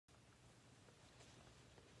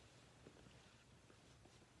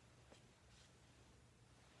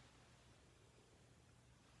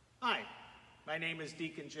My name is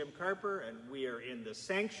Deacon Jim Carper, and we are in the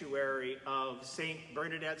sanctuary of St.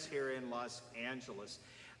 Bernadette's here in Los Angeles.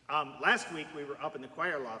 Last week we were up in the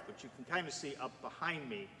choir loft, which you can kind of see up behind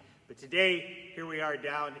me. But today, here we are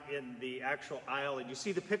down in the actual aisle, and you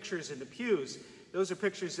see the pictures in the pews. Those are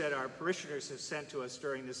pictures that our parishioners have sent to us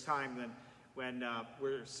during this time when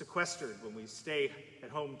we're sequestered, when we stay at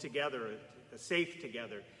home together, safe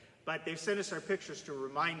together. But they've sent us our pictures to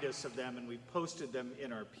remind us of them, and we've posted them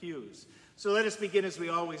in our pews. So let us begin as we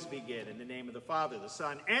always begin, in the name of the Father, the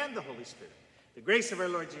Son, and the Holy Spirit. The grace of our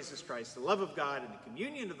Lord Jesus Christ, the love of God, and the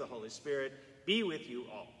communion of the Holy Spirit be with you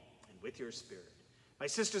all, and with your spirit. My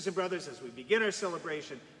sisters and brothers, as we begin our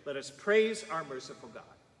celebration, let us praise our merciful God.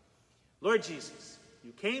 Lord Jesus,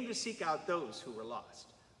 you came to seek out those who were lost.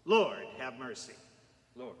 Lord, have mercy.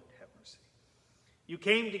 Lord, have mercy. You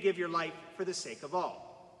came to give your life for the sake of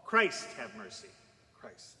all. Christ, have mercy.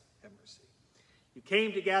 Christ, have mercy. You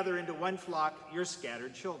came to gather into one flock your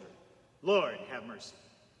scattered children. Lord, have mercy.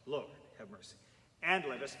 Lord, have mercy. And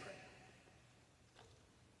let us pray.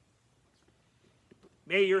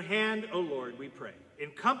 May your hand, O Lord, we pray,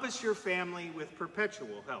 encompass your family with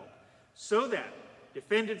perpetual help, so that,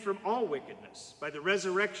 defended from all wickedness by the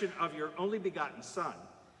resurrection of your only begotten Son,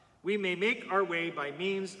 we may make our way by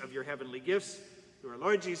means of your heavenly gifts through our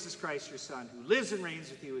Lord Jesus Christ, your Son, who lives and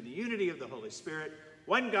reigns with you in the unity of the Holy Spirit,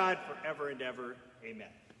 one God forever and ever. Amen.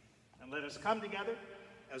 And let us come together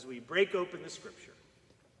as we break open the scripture.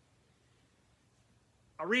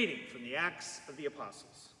 A reading from the Acts of the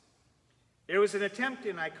Apostles. There was an attempt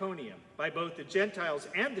in Iconium by both the Gentiles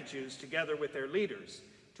and the Jews, together with their leaders,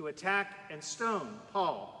 to attack and stone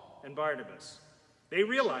Paul and Barnabas. They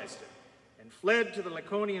realized it and fled to the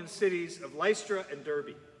Lycaonian cities of Lystra and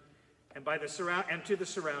Derbe, and to the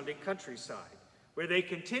surrounding countryside, where they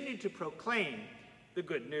continued to proclaim the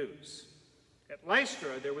good news. At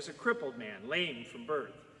Lystra there was a crippled man, lame from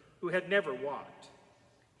birth, who had never walked.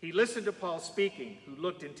 He listened to Paul speaking, who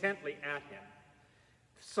looked intently at him,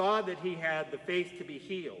 saw that he had the faith to be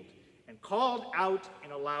healed, and called out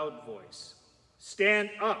in a loud voice, "Stand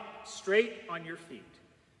up, straight on your feet."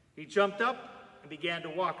 He jumped up and began to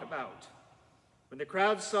walk about. When the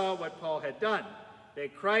crowd saw what Paul had done, they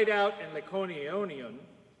cried out in Lycaonian,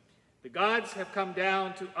 "The gods have come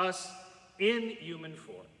down to us in human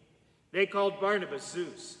form." They called Barnabas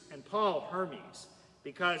Zeus and Paul Hermes,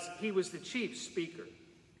 because he was the chief speaker,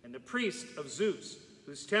 and the priest of Zeus,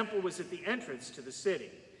 whose temple was at the entrance to the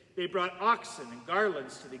city. They brought oxen and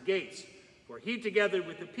garlands to the gates, for he, together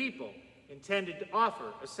with the people, intended to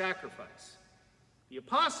offer a sacrifice. The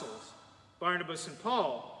apostles, Barnabas and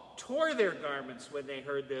Paul, tore their garments when they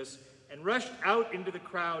heard this, and rushed out into the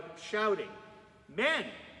crowd, shouting,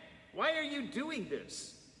 "Men, why are you doing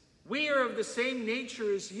this? We are of the same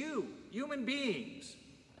nature as you, human beings.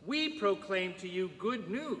 We proclaim to you good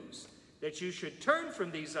news, that you should turn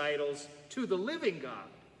from these idols to the living God,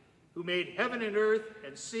 who made heaven and earth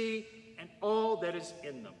and sea and all that is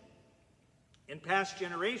in them. In past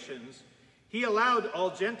generations, he allowed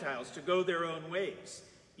all Gentiles to go their own ways,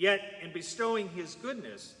 yet in bestowing his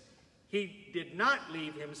goodness, he did not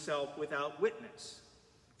leave himself without witness.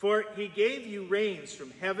 For he gave you rains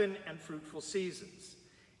from heaven and fruitful seasons,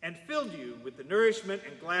 and filled you with the nourishment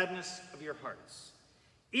and gladness of your hearts.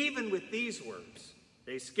 Even with these words,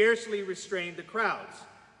 they scarcely restrained the crowds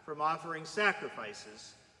from offering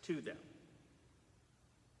sacrifices to them."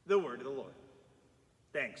 The word of the Lord.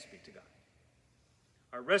 Thanks be to God.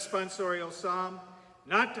 Our responsorial psalm,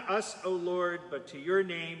 "Not to us, O Lord, but to your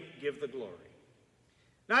name give the glory."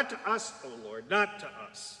 Not to us, O Lord, not to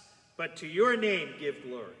us, but to your name give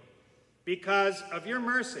glory. Because of your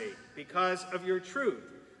mercy, because of your truth,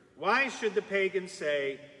 why should the pagans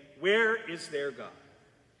say, "Where is their God?"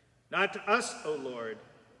 Not to us, O Lord,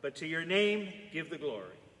 but to your name give the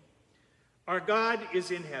glory. Our God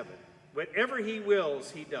is in heaven. Whatever he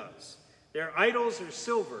wills, he does. Their idols are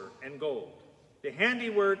silver and gold, the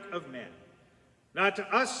handiwork of men. Not to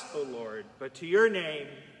us, O Lord, but to your name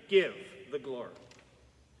give the glory.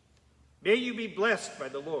 May you be blessed by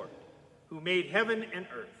the Lord, who made heaven and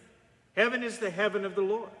earth. Heaven is the heaven of the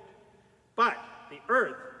Lord, but the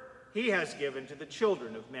earth he has given to the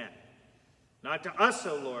children of men. Not to us,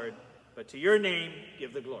 O Lord, but to your name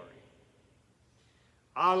give the glory.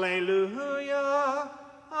 Alleluia,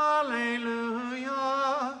 alleluia,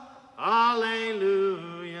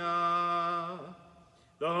 alleluia.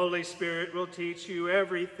 The Holy Spirit will teach you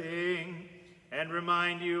everything and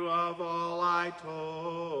remind you of all I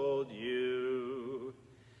told you.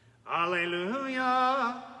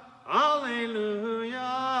 Alleluia,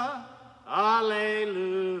 alleluia,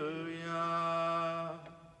 alleluia.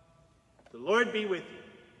 The Lord be with you,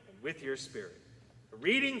 and and with your spirit. A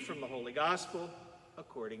reading from the Holy Gospel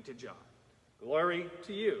according to John. Glory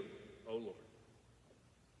to you, O Lord.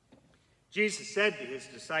 Jesus said to his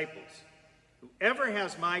disciples, "Whoever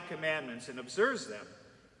has my commandments and observes them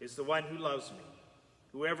is the one who loves me.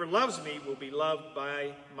 Whoever loves me will be loved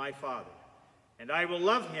by my Father, and I will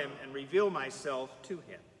love him and reveal myself to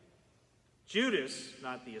him." Judas,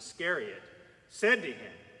 not the Iscariot, said to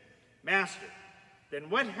him, "Master, then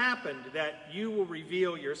what happened that you will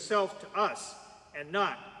reveal yourself to us and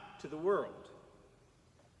not to the world?"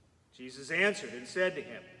 Jesus answered and said to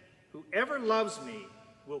him, "Whoever loves me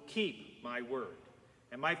will keep my word,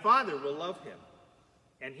 and my Father will love him,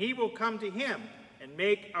 and he will come to him and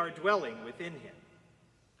make our dwelling within him.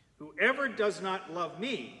 Whoever does not love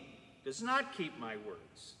me does not keep my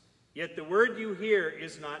words. Yet the word you hear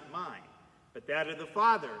is not mine, but that of the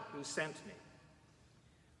Father who sent me.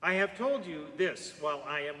 I have told you this while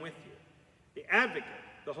I am with you. The Advocate,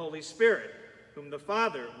 the Holy Spirit, whom the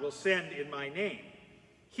Father will send in my name,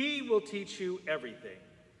 he will teach you everything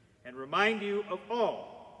and remind you of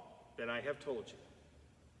all that I have told you."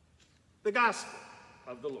 The Gospel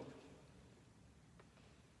of the Lord.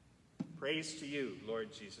 Praise to you,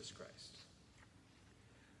 Lord Jesus Christ.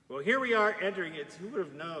 Well, here we are entering it. Who would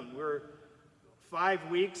have known? We're 5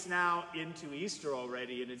 weeks now into Easter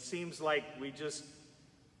already, and it seems like we just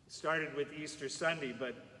started with Easter Sunday,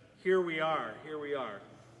 but here we are.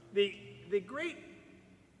 The great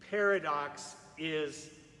paradox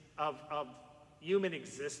is of human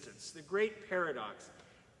existence. The great paradox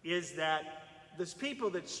is that those people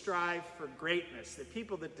that strive for greatness, the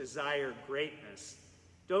people that desire greatness,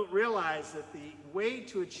 don't realize that the way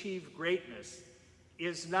to achieve greatness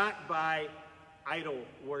is not by idol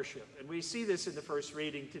worship. And we see this in the first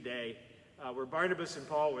reading today, where Barnabas and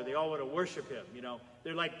Paul, where they all want to worship him. You know,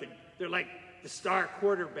 they're like the star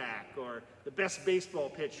quarterback or the best baseball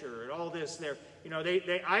pitcher and all this.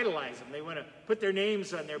 They idolize them. They want to put their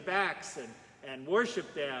names on their backs and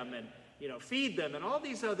worship them and feed them and all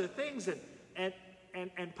these other things.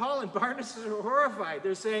 And Paul and Barnabas are horrified.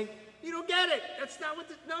 They're saying, "You don't get it. That's not what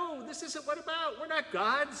this isn't what about. We're not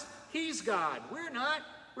gods. He's God. We're not.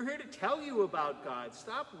 We're here to tell you about God.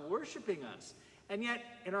 Stop worshiping us." And yet,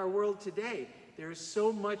 in our world today, there is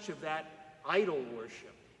so much of that idol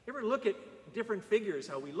worship. You ever look at different figures,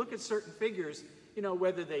 how we look at certain figures,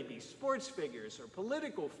 whether they be sports figures or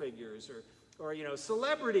political figures or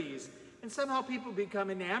celebrities, and somehow people become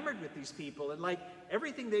enamored with these people, and like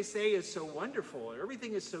everything they say is so wonderful, and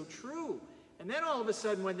everything is so true. And then all of a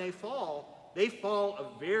sudden when they fall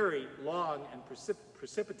a very long and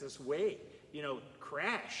precipitous way,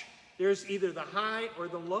 crash. There's either the high or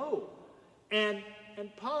the low. And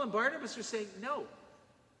Paul and Barnabas are saying, no,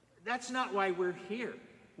 that's not why we're here.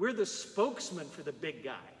 We're the spokesman for the big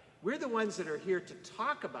guy. We're the ones that are here to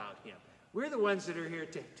talk about him. We're the ones that are here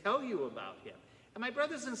to tell you about him. And my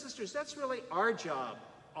brothers and sisters, that's really our job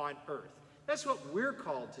on earth. That's what we're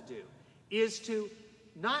called to do, is to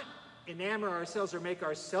not enamor ourselves or make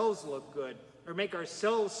ourselves look good or make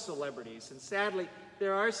ourselves celebrities. And sadly,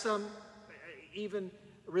 there are some even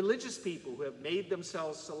religious people who have made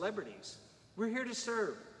themselves celebrities. We're here to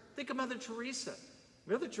serve. Think of Mother Teresa.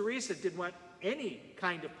 Mother Teresa didn't want any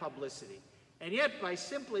kind of publicity. And yet, by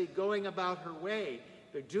simply going about her way,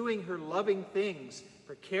 for doing her loving things,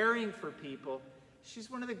 for caring for people, she's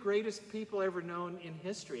one of the greatest people ever known in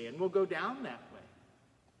history, and will go down that way.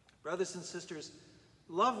 Brothers and sisters,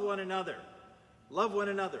 love one another. Love one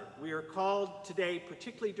another. We are called today,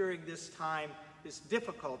 particularly during this time, this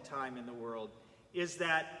difficult time in the world, is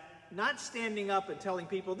that not standing up and telling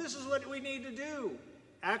people, this is what we need to do.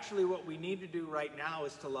 Actually, what we need to do right now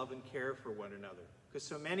is to love and care for one another, because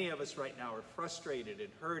so many of us right now are frustrated and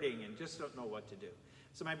hurting and just don't know what to do.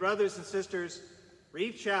 So my brothers and sisters,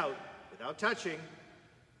 reach out without touching,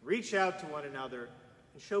 reach out to one another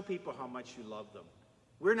and show people how much you love them.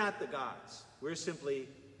 We're not the gods. We're simply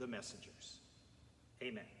the messengers.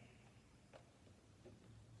 Amen.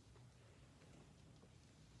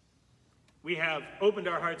 We have opened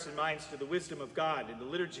our hearts and minds to the wisdom of God in the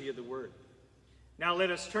liturgy of the Word. Now let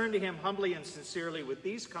us turn to him humbly and sincerely with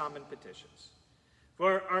these common petitions.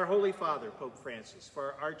 For our Holy Father, Pope Francis,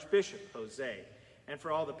 for our Archbishop, Jose, and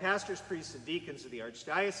for all the pastors, priests, and deacons of the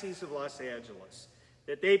Archdiocese of Los Angeles,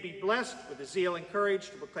 that they be blessed with the zeal and courage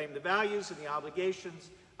to proclaim the values and the obligations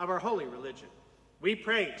of our holy religion. We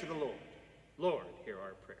pray to the Lord. Lord, hear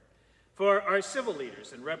our prayer. For our civil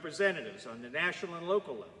leaders and representatives on the national and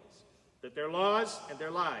local levels, that their laws and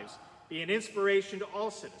their lives be an inspiration to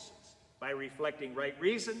all citizens by reflecting right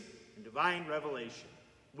reason and divine revelation.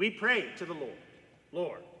 We pray to the Lord.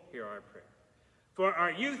 Lord, hear our prayer. For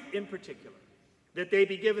our youth in particular, that they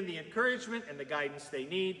be given the encouragement and the guidance they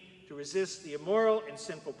need to resist the immoral and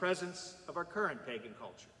sinful presence of our current pagan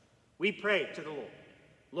culture. We pray to the Lord.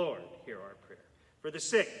 Lord, hear our prayer. For the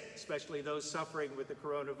sick, especially those suffering with the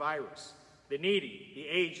coronavirus, the needy, the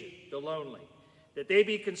aged, the lonely, that they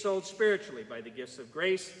be consoled spiritually by the gifts of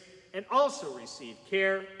grace and also receive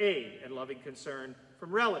care, aid, and loving concern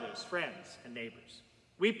from relatives, friends, and neighbors.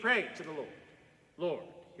 We pray to the Lord. Lord,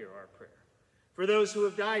 hear our prayer. For those who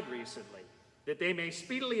have died recently, that they may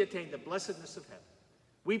speedily attain the blessedness of heaven,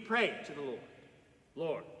 we pray to the Lord.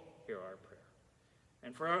 Lord, hear our prayer.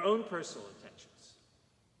 And for our own personal intentions,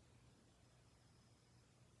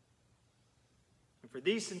 and for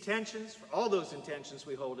these intentions, for all those intentions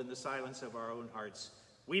we hold in the silence of our own hearts,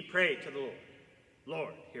 we pray to the Lord.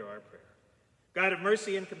 Lord, hear our prayer. God of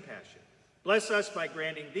mercy and compassion, bless us by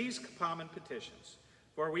granting these common petitions,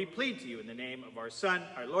 for we plead to you in the name of our Son,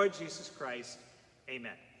 our Lord Jesus Christ.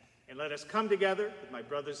 Amen. And let us come together with my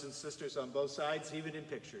brothers and sisters on both sides, even in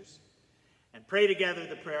pictures, and pray together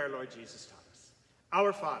the prayer our Lord Jesus taught us.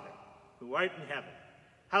 Our Father, who art in heaven,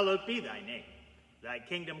 hallowed be thy name. Thy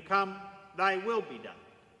kingdom come, thy will be done,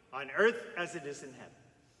 on earth as it is in heaven.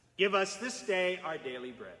 Give us this day our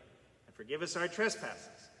daily bread, and forgive us our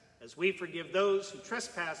trespasses, as we forgive those who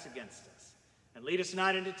trespass against us. And lead us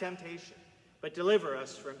not into temptation, but deliver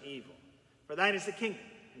us from evil. For thine is the kingdom,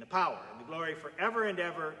 and the power, and the glory forever and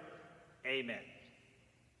ever. Amen.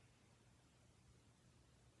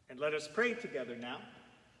 And let us pray together now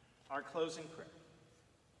our closing prayer.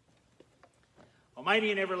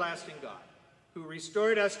 Almighty and everlasting God, who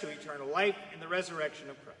restored us to eternal life in the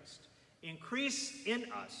resurrection of Christ, increase in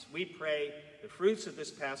us, we pray, the fruits of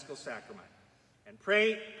this Paschal sacrament, and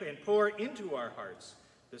pray and pour into our hearts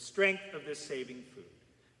the strength of this saving food.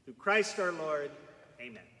 Through Christ our Lord,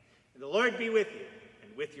 amen. And the Lord be with you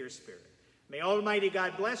and with your spirit. May Almighty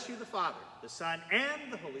God bless you, the Father, the Son,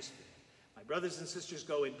 and the Holy Spirit. My brothers and sisters,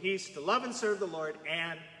 go in peace to love and serve the Lord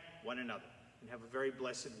and one another. And have a very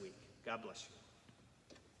blessed week. God bless you.